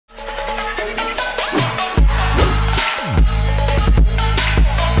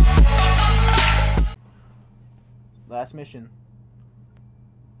last mission.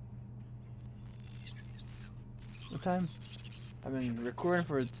 What time? I've been recording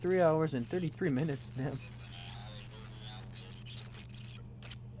for 3 hours and 33 minutes now.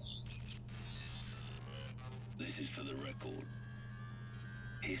 This is for the record.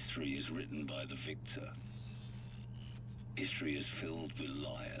 History is written by the victor. History is filled with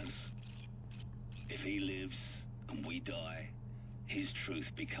liars. If he lives and we die, his truth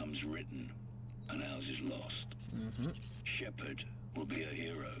becomes written and ours is lost. Shepard will be a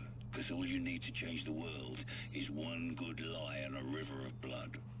hero, because all you need to change the world is one good lie and a river of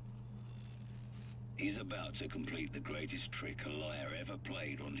blood. He's about to complete the greatest trick a liar ever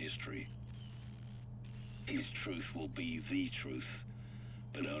played on history. His truth will be the truth,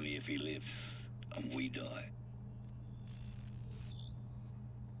 but only if he lives and we die.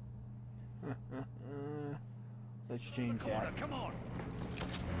 Let's change that. Come on.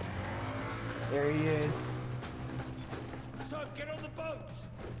 There he is. So get on the boat.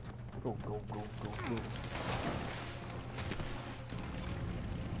 Go, go, go, go, go.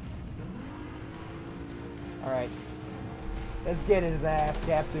 Alright. Let's get his ass,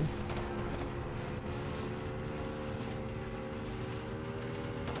 Captain.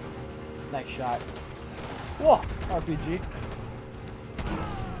 Nice shot. Whoa! RPG.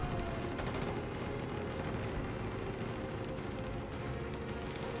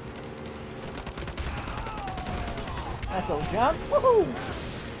 Nice little jump. Woohoo!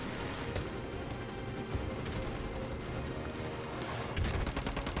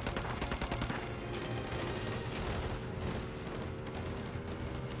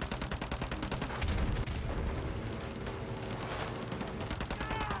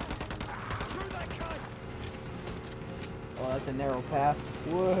 Oh, that's a narrow path.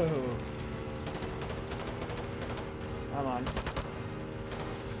 Whoa. Come on.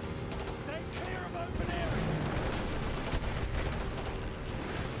 Stay clear of open areas.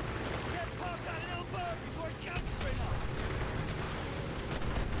 Get past that little bird before his camp spring up.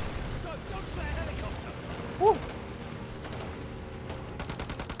 So, dodge that helicopter. Woo.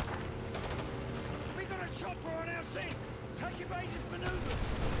 We got a chopper on our six. Take evasive maneuvers.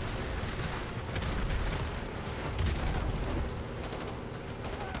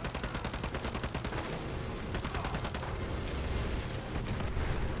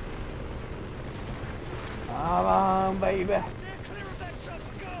 Come on, baby. They're clear of that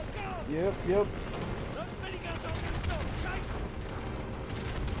chopper. Go, go. Yep, yep. Those miniguns aren't going to stop. Shake them.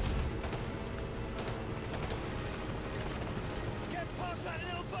 Get past that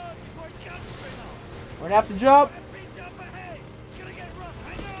little bird before his camp spring up. We're gonna have to jump. That beats up ahead. It's going to get rough.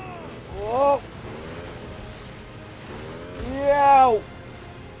 Hang on. Whoa. Yo.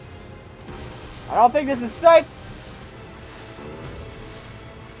 I don't think this is safe.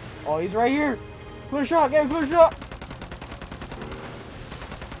 Oh, he's right here. Clear shot, get a clear shot.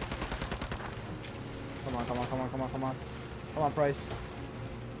 Come on, come on, come on, come on, come on. Come on, Price.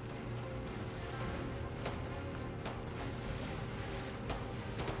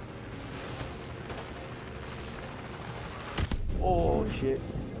 Oh, shit.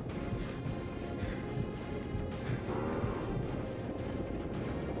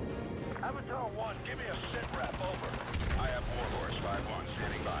 Avatar 1, give me a sit rep, over. I have Warhorse 5-1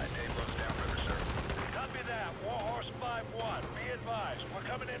 standing by. Dave goes downriver, sir. Copy that. Warhorse 5-1. Be advised, we're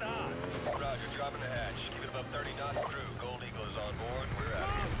coming in hot. Roger, dropping the hatch. Keep it above 30 knots through. Gold Eagle is on board. We're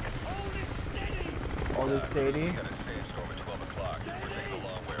out. Hold it steady. Hold it steady. Got a sandstorm at 12 o'clock. We're taking a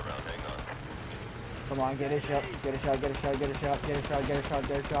long way around. Hang on. Come on, get a shot, get a shot, get a shot, get a shot, get a shot, get a shot,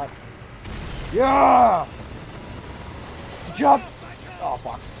 get a shot. Yeah! Jump! Oh,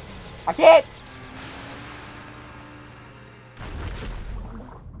 fuck. I can't!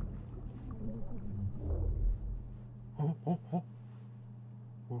 Oh, oh, oh.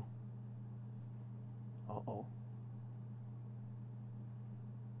 Oh. Uh-oh.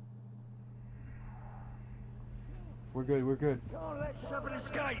 We're good, we're good. Don't let Shepard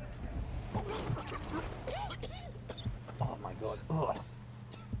escape. Oh my god. Ugh.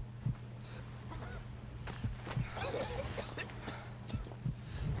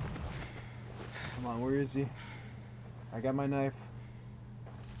 Come on, where is he? I got my knife.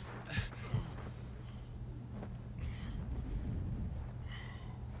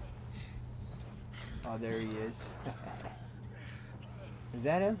 Oh, there he is. Is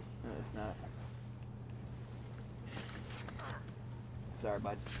that him? No, it's not. Sorry,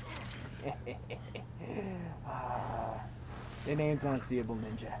 bud. Your name's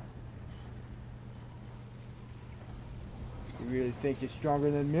UnseeableNinja. You really think you're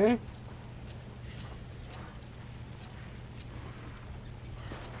stronger than me?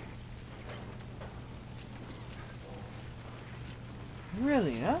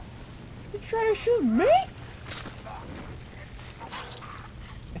 Really, huh? You trying to shoot me?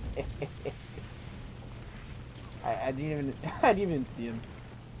 I didn't even see him.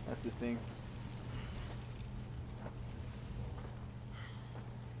 That's the thing.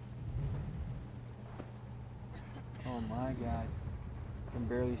 Oh my god. I can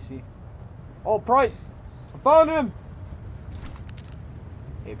barely see. Oh, Price! I found him!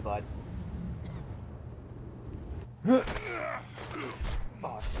 Hey, bud.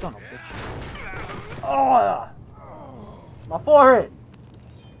 Oh, son of a bitch. Oh! My forehead!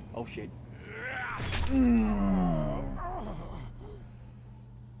 Oh, shit.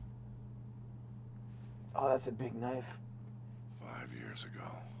 Oh, that's a big knife. 5 years ago,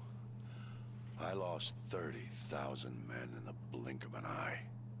 I lost 30,000 men in the blink of an eye.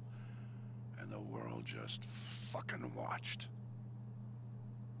 And the world just fucking watched.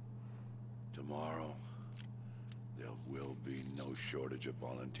 Tomorrow, there will be no shortage of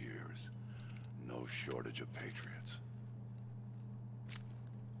volunteers, no shortage of patriots.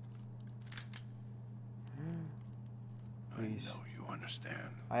 Please. I know you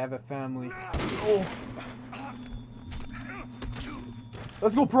understand. I have a family. Oh.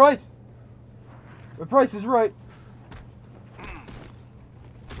 Let's go, Price! The Price is right.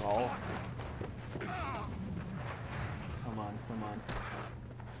 Oh. Come on, come on.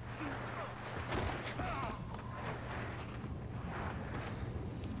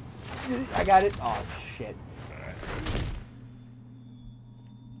 I got it. Oh, shit.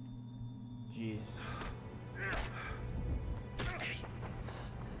 Jeez.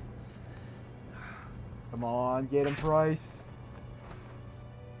 Come on, get him, Price.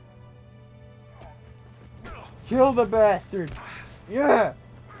 Kill the bastard. Yeah.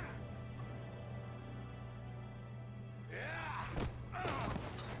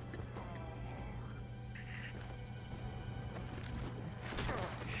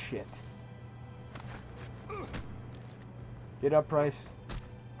 Shit. Get up, Price.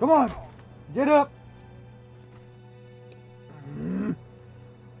 Come on. Get up.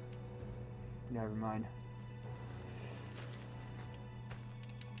 Never mind.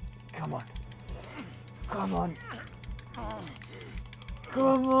 Come on. Come on.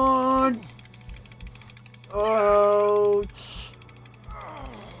 Come on. Ouch.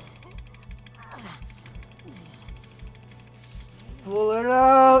 Pull it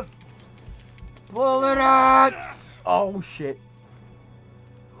out. Pull it out. Oh, shit.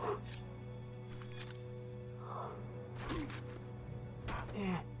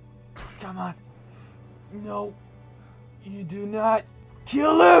 Come on. No. You do not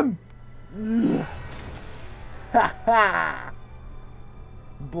kill him. Ha ha!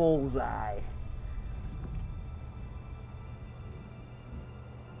 Bullseye.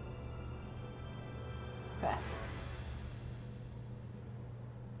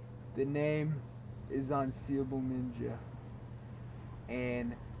 The name is UnseeableNinja,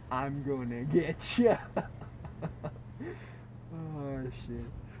 and I'm gonna get ya. Oh shit.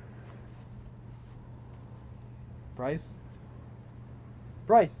 Price?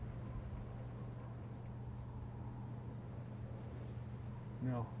 Price!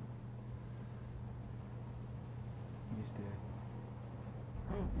 No. He's dead.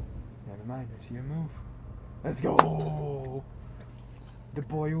 Never mind, I see a move. Let's go! The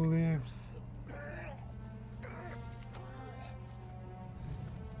boy who lives.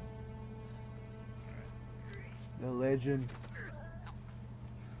 The legend.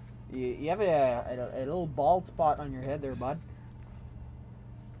 You have a little bald spot on your head there, bud.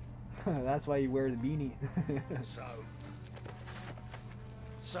 That's why you wear the beanie. So.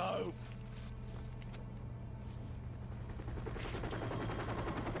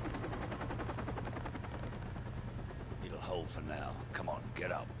 It'll hold for now. Come on, get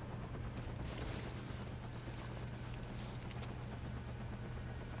up.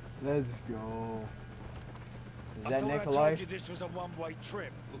 Let's go. Is that I thought Nikolai? I told you this was a one-way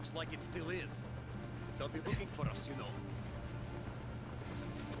trip. Looks like it still is. They'll be looking for us, you know.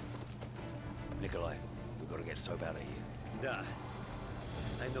 Nikolai, we've got to get Soap out of here. Nah.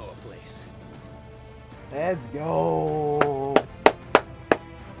 I know a place. Let's go.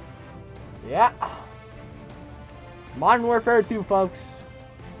 Yeah. Modern Warfare 2, folks.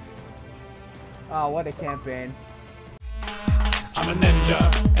 Oh, what a campaign. I'm a ninja,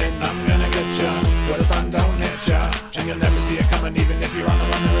 and I'm gonna get ya where the sun don't hit ya, and you'll never see it coming. Even if you're on the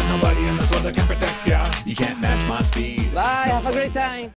run, there is nobody in this world that can protect ya. You can't match my speed. Bye, have a great time.